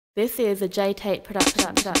This is a J Tate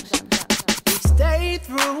production. Each day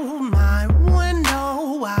through my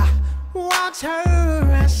window, I watch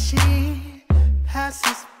her as she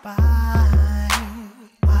passes by.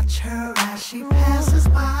 Watch her as she passes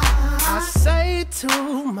by. I say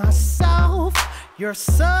to myself, you're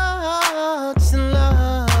such a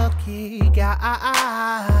lucky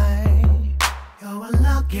guy. You're a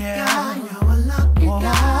lucky guy. You're a lucky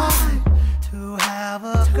guy. To have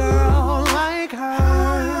a girl like her.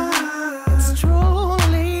 It's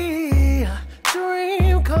truly a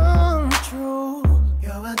dream come true.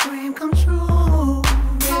 You're a dream come true.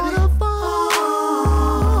 You're the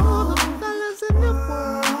fellas in the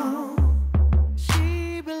world.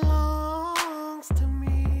 She belongs to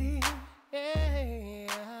me.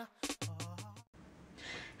 Yeah.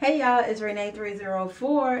 Hey y'all, it's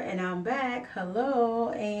Renee304 and I'm back. Hello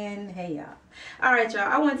and hey y'all. Alright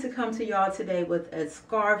y'all, I want to come to y'all today with a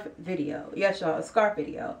scarf video. Yes y'all, a scarf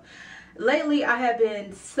video. Lately I have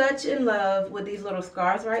been such in love with these little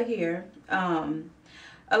scarves right here. A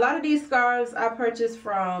lot of these scarves I purchased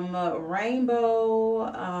from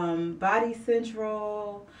Rainbow, Body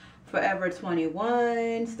Central, Forever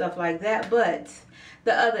 21, stuff like that. But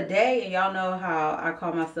the other day, and y'all know how I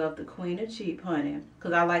call myself the queen of cheap, honey,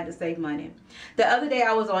 because I like to save money. The other day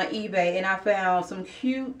I was on eBay and I found some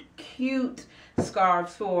cute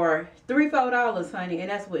scarves for $3-4, honey, and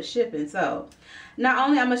that's with shipping. So not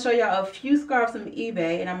only I'm gonna show y'all a few scarves from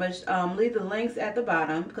eBay, and I'm gonna leave the links at the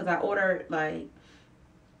bottom because I ordered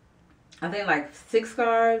I think like 6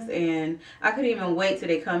 scarves, and I couldn't even wait till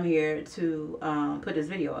they come here to put this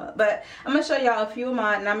video up. But I'm going to show y'all a few of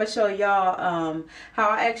mine, and I'm going to show y'all how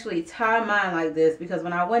I actually tie mine like this. Because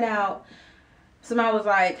when I went out, somebody was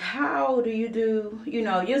like, how do you do,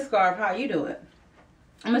 your scarf, how you do it?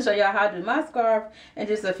 I'm going to show y'all how to do my scarf and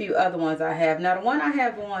just a few other ones I have. Now the one I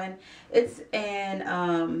have on, it's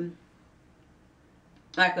in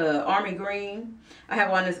like a army green. I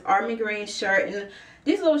have on this army green shirt, and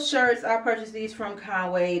these little shirts, I purchased these from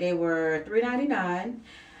Conway. They were $3.99.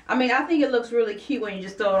 I mean, I think it looks really cute when you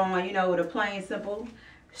just throw it on, with a plain, simple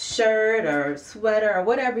shirt or sweater or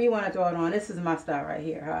whatever you want to throw it on. This is my style right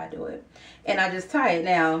here, how I do it. And I just tie it.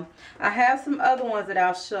 Now, I have some other ones that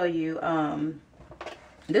I'll show you.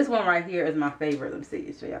 This one right here is my favorite. Let me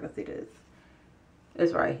see so y'all can see this.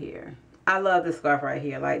 It's right here. I love this scarf right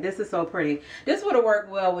here. Like, this is so pretty. This would have worked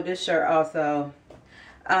well with this shirt also.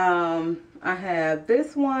 I have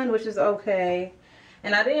this one, which is okay.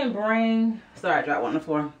 And I didn't bring, sorry, I dropped one on the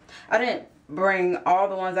floor. I didn't bring all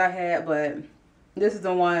the ones I had, but this is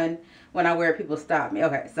the one when I wear it, people stop me.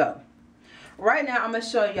 Okay, so right now I'm going to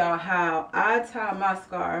show y'all how I tie my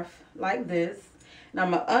scarf like this. And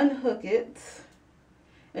I'm going to unhook it.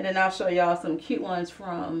 And then I'll show y'all some cute ones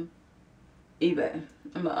from eBay.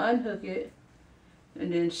 I'm going to unhook it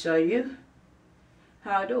and then show you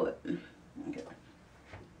how I do it. Okay.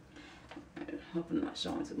 Hope I'm not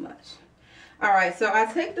showing too much. Alright, so I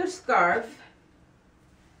take the scarf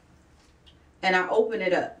and I open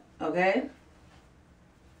it up, okay?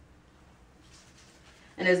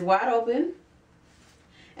 And it's wide open.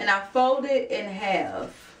 And I fold it in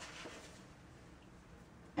half.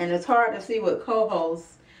 And it's hard to see with co-host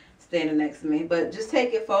standing next to me, but just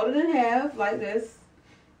take it, fold it in half like this.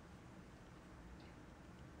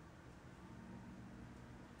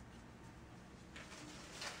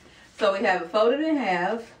 So we have it folded in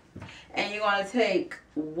half, and you're going to take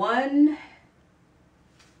one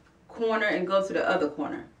corner and go to the other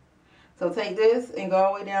corner. So take this and go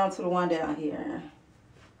all the way down to the one down here.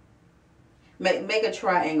 Make a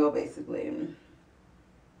triangle basically.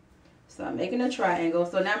 So I'm making a triangle.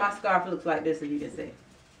 So now my scarf looks like this, if you can see.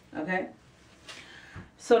 Okay?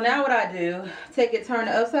 So now what I do, take it, turn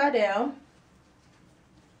it upside down,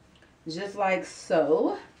 just like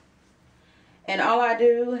so. And all I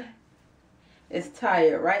do is tie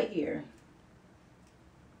it right here.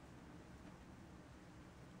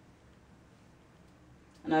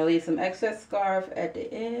 And I leave some excess scarf at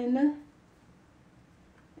the end.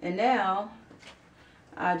 And now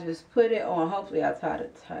I just put it on. Hopefully I tied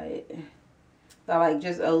it tight. So like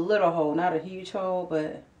just a little hole, not a huge hole,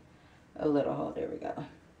 but a little hole. There we go.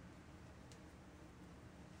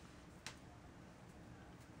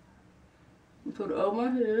 Put it over my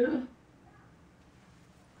head.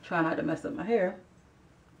 Try not to mess up my hair.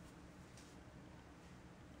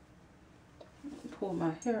 Pull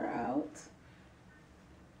my hair out.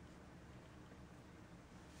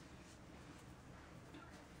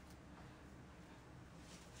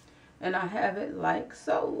 And I have it like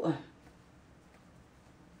so.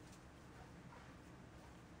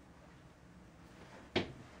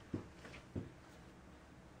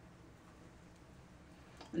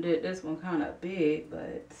 did this one kind of big,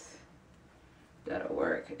 but that'll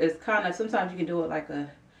work. It's kind of, sometimes you can do it like a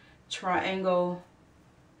triangle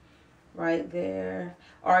right there.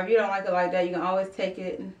 Or if you don't like it like that, you can always take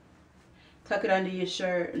it and tuck it under your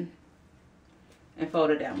shirt and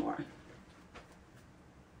fold it down more.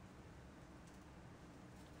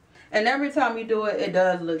 And every time you do it, it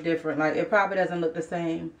does look different. Like, it probably doesn't look the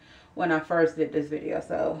same when I first did this video.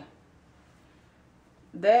 So,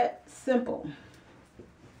 that's simple.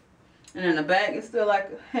 And then the back is still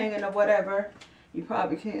like hanging or whatever. You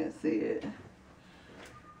probably can't see it.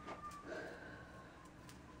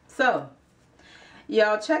 So,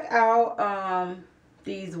 y'all check out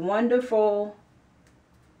these wonderful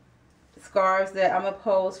scarves that I'm going to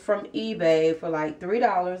post from eBay for like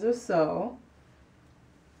 $3 or so.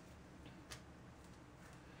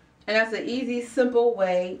 And that's an easy, simple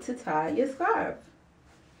way to tie your scarf.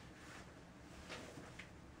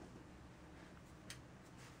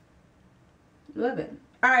 Love it.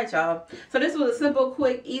 Alright, y'all. So this was a simple,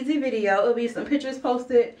 quick, easy video. It'll be some pictures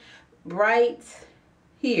posted right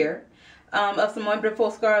here of some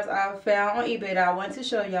wonderful scarves I found on eBay that I want to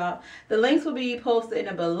show y'all. The links will be posted in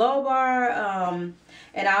the below bar.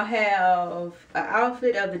 And I'll have an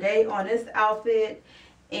outfit of the day on this outfit.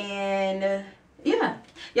 And yeah,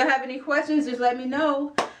 y'all have any questions, just let me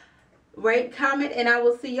know. Rate, comment, and I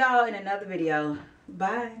will see y'all in another video.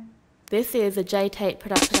 Bye. This is a J Tate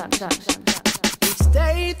production.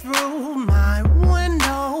 Stay through my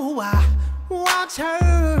window. I watch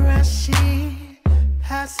her as she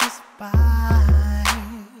passes by.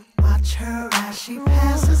 Watch her as she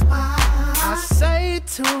passes by. I say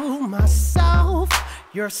to myself,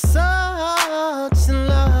 you're such a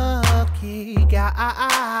lucky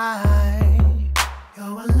guy.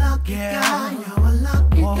 You're a lucky guy. You're a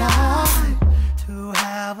lucky guy. To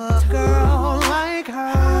have a girl like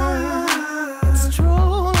her, it's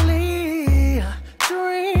truly a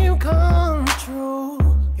dream come true.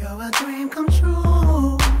 You're a dream come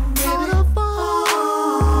true. Baby, of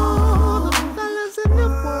all the fellas in the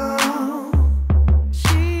world,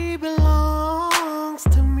 she belongs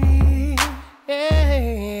to me.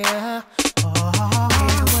 Yeah. Oh,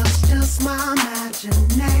 it was just my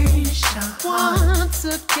imagination once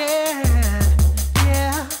again.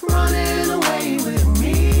 Yeah, running away with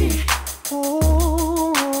me.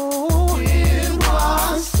 Ooh, it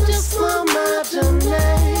was just my imagination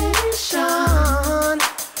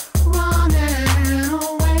running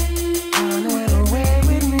away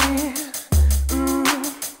with me.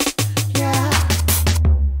 Yeah.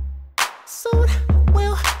 Soon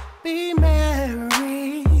we'll be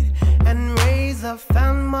married and raise a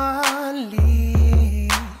family.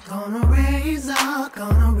 Gonna raise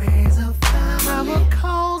a family. Have a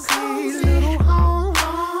cozy little home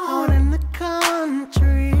out in the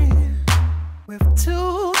country with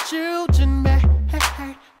 2 children,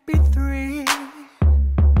 maybe 3.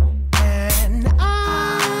 And I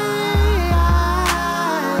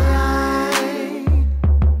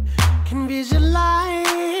can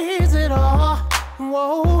visualize it all.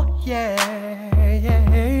 Whoa, yeah.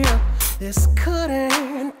 This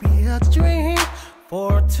couldn't be a dream,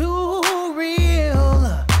 for too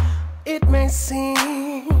real it may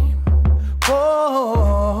seem.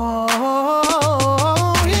 Oh,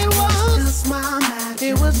 it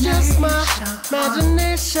was just my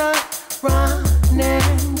imagination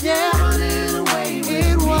running, yeah. Running away with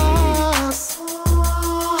it me. Was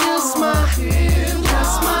just my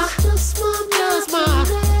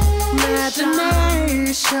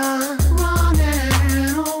imagination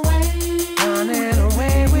running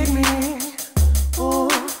away with me. Oh,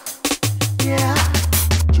 yeah.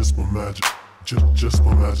 Just my magic, just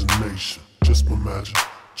my imagination, just my magic,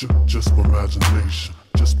 just my imagination,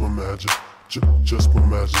 just my magic, just my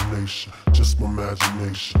imagination, just my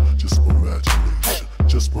imagination, just my imagination,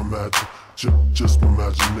 just my magic, just my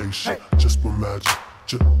imagination, just my magic,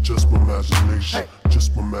 just my imagination,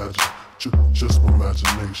 just my magic, just my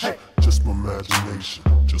imagination, just my imagination,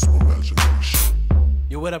 just my imagination.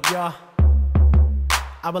 Yo, what up, y'all?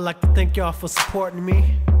 I would like to thank y'all for supporting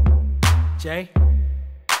me. J-T-A-I-T.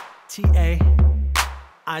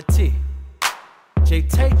 J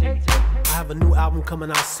Tate. I have a new album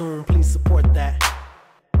coming out soon. Please support that.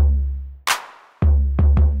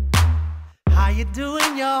 How you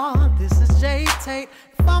doing, y'all? This is J Tate.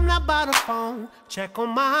 If I'm not by the phone, check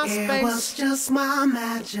on my space. It was just my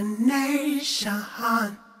imagination.